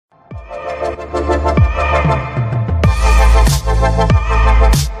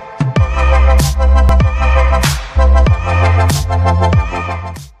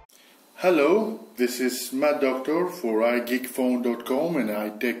is Matt Doctor for iGeekphone.com and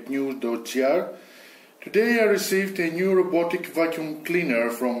iTechNews.gr. Today I received a new robotic vacuum cleaner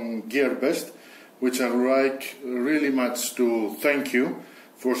from GearBest, which I would like really much to thank you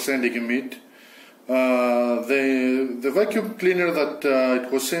for sending me it. The vacuum cleaner that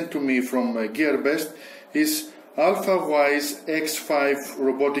it was sent to me from GearBest is Alfawise X5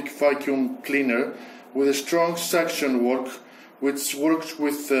 robotic vacuum cleaner with a strong suction work, which works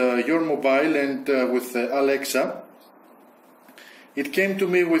with your mobile and with Alexa. It came to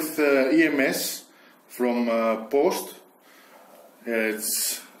me with EMS from Post. It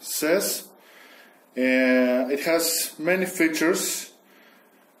says it has many features.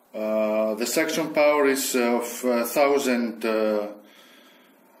 The suction power is of 1000 PA.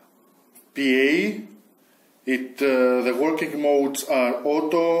 The working modes are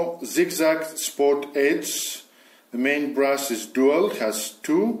auto, zigzag, spot, edge. The main brush is dual, has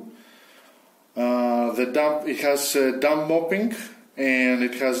two. It has dump mopping, and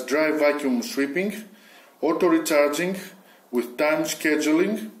it has dry vacuum sweeping, auto recharging with time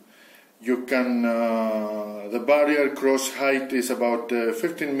scheduling. You can the barrier cross height is about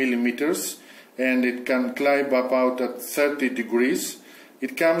 15 millimeters, and it can climb up out at 30 degrees.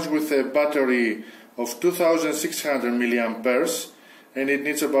 It comes with a battery of 2600 milliamperes, and it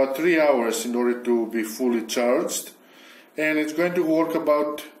needs about 3 hours in order to be fully charged, and it's going to work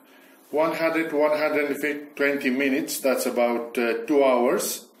about 120 minutes. That's about 2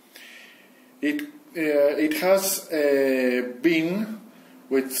 hours. It has a bin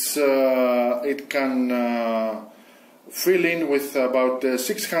which it can fill in with about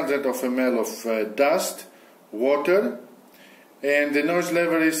 600 ml of dust, water, and the noise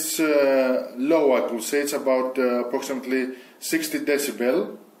level is low. I could say it's about approximately 60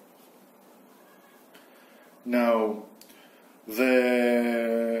 decibel. Now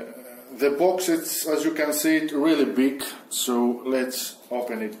the box, it's, as you can see, it really big, so let's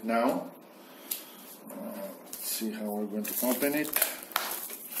open it now. Let's see how we're going to open it.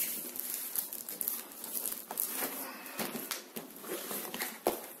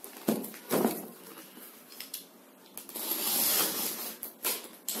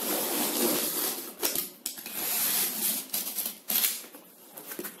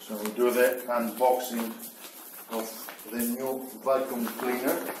 So we do the unboxing of the new vacuum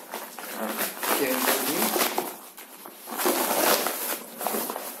cleaner that came to me.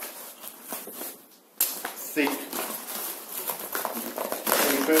 Thick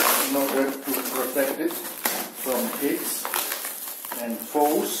paper in order to protect it from hits and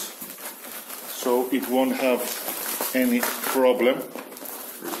falls, so it won't have any problem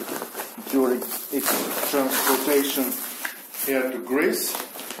during its transportation here to Greece.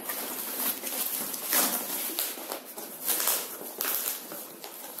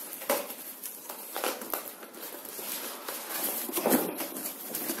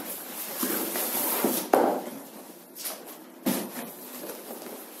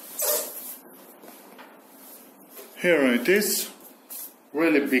 Here it is,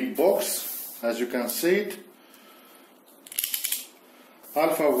 really big box, as you can see it.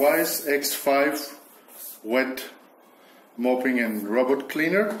 Alfawise X5 wet mopping and robot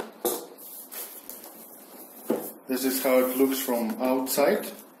cleaner. This is how it looks from outside.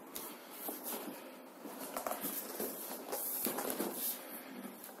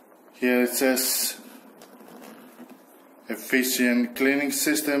 Here it says efficient cleaning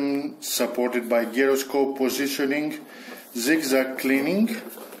system supported by gyroscope positioning, zigzag cleaning,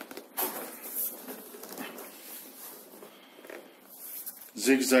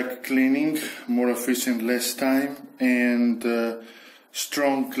 more efficient, less time, and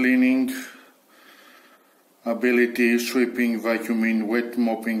strong cleaning ability, sweeping, vacuuming, wet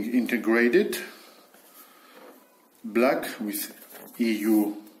mopping integrated. Black with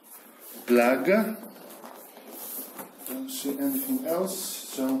EU plug. Don't see anything else,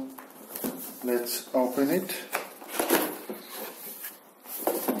 so let's open it.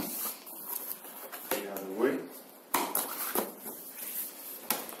 The other way.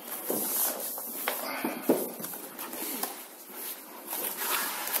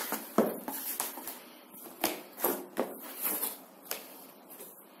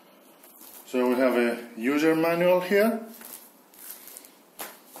 So we have a user manual here.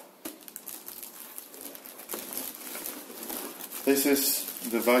 This is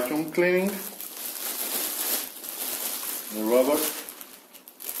the vacuum cleaning, the robot,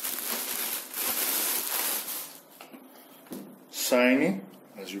 shiny,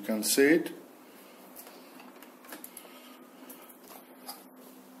 as you can see it.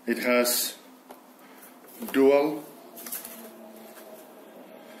 It has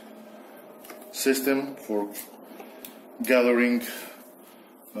system for gathering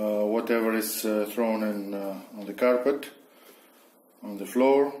whatever is thrown on the carpet, on the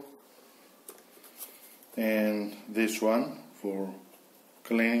floor, and this one for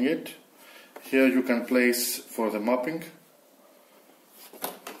cleaning it. Here you can place for the mopping.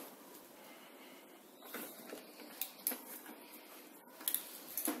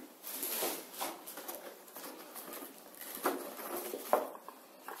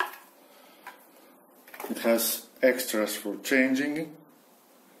 It has extras for changing.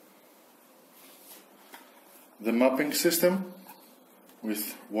 The mopping system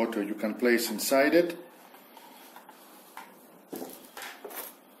with water you can place inside it.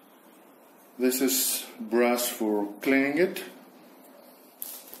 This is brush for cleaning it.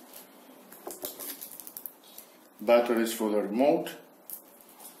 Batteries for the remote.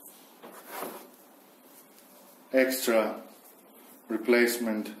 Extra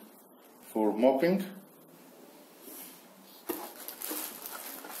replacement for mopping.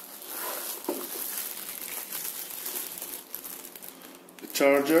 The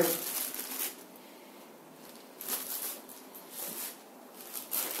charger.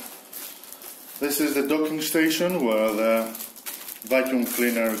 This is the docking station where the vacuum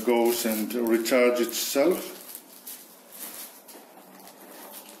cleaner goes and recharges itself.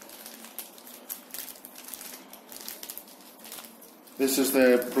 This is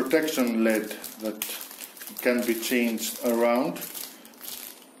the protection lid that can be changed around.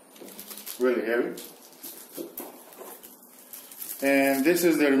 Really heavy. And this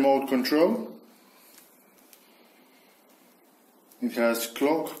is the remote control. It has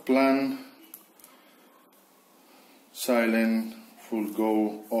clock, plan, silent, full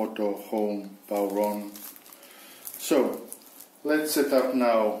go, auto, home, power on. So let's set up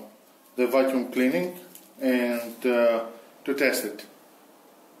now the vacuum cleaning and to test it.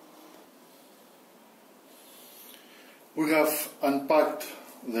 We have unpacked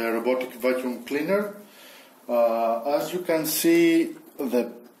the robotic vacuum cleaner. As you can see,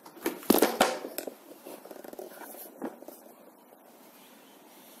 the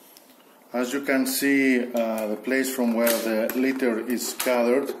place from where the litter is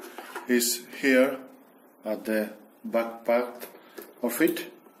gathered is here at the back part of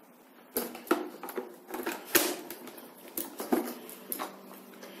it.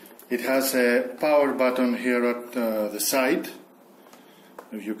 It has a power button here at the side,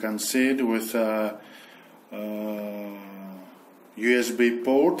 if you can see it, with a USB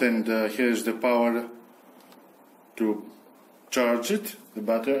port, and here is the power to charge it, the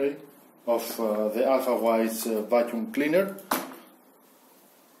battery of the Alfawise vacuum cleaner.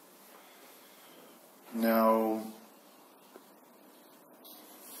 Now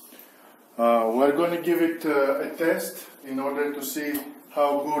we're going to give it a test in order to see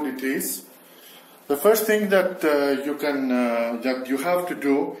how good it is. The first thing that you have to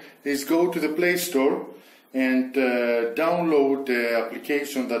do is go to the Play Store and download the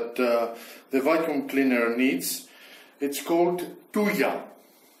application that the vacuum cleaner needs. It's called Tuya.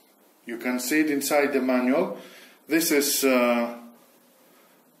 You can see it inside the manual. This is the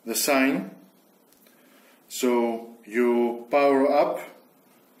sign. So you power up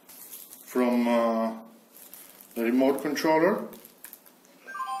from the remote controller.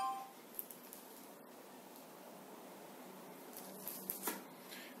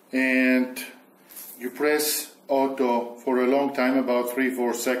 And you press auto for a long time, about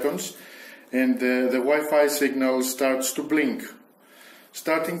 3-4 seconds, and the Wi-Fi signal starts to blink.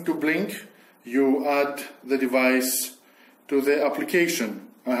 Starting to blink, you add the device to the application.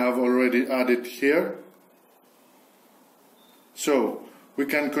 I have already added here. So we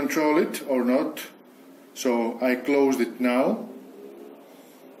can control it or not. So I closed it now.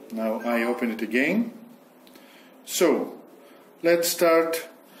 Now I open it again. So let's start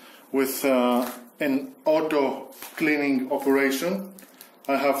with an auto cleaning operation.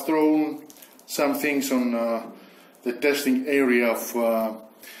 I have thrown some things on the testing area of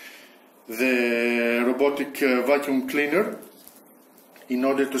the robotic vacuum cleaner in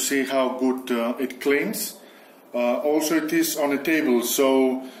order to see how good it cleans. Also it is on a table,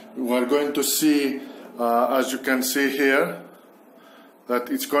 so we're going to see, as you can see here, that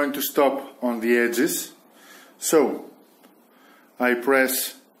it's going to stop on the edges. So I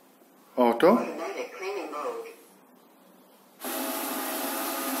press auto. Automatic cleaning mode.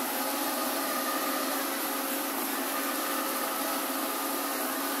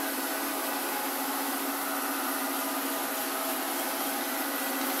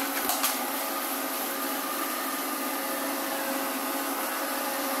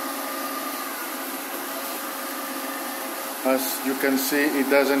 As you can see, it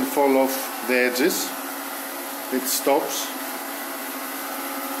doesn't fall off the edges, it stops.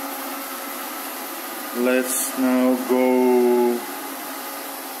 Let's now go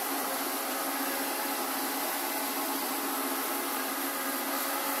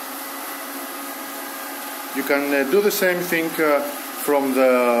you can do the same thing from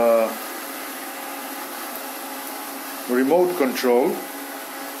the remote control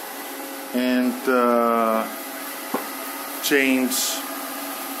and change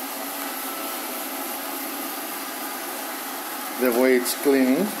the way it's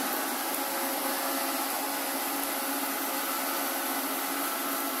cleaning.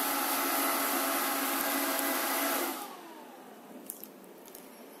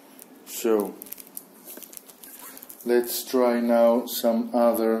 So let's try now some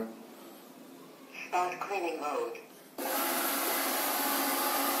other. Start cleaning mode.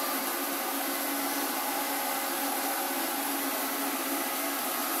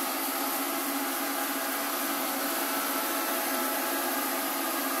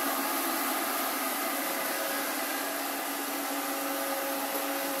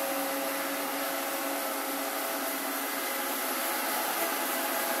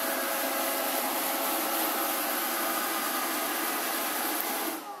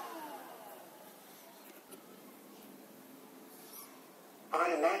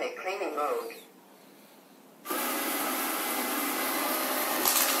 Automatic cleaning mode.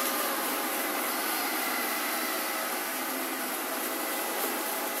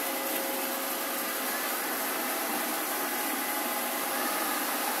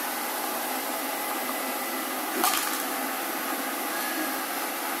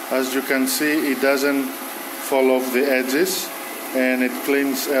 As you can see, it doesn't fall off the edges and it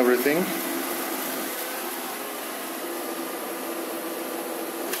cleans everything.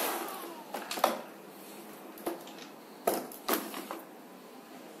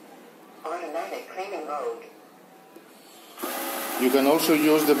 Automatic cleaning mode. You can also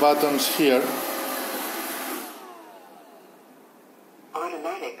use the buttons here.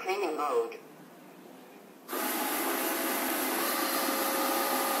 Automatic cleaning mode.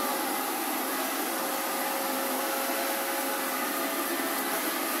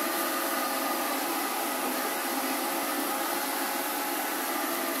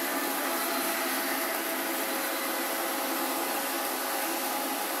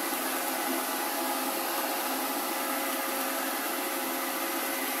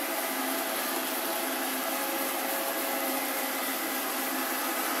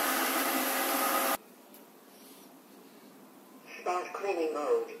 Start cleaning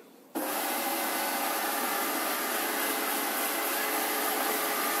mode.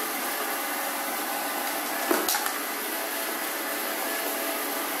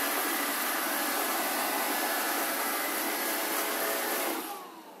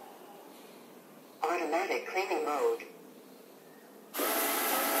 Automatic cleaning mode.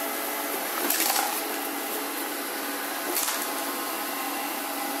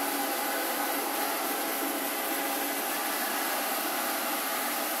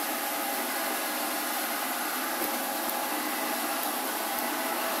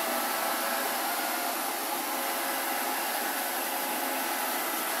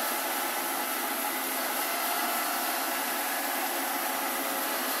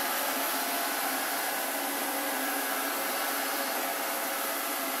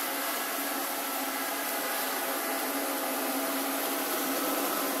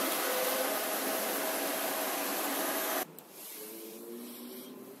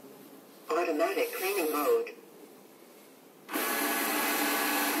 Automatic cleaning mode.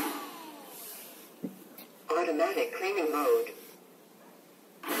 Automatic cleaning mode.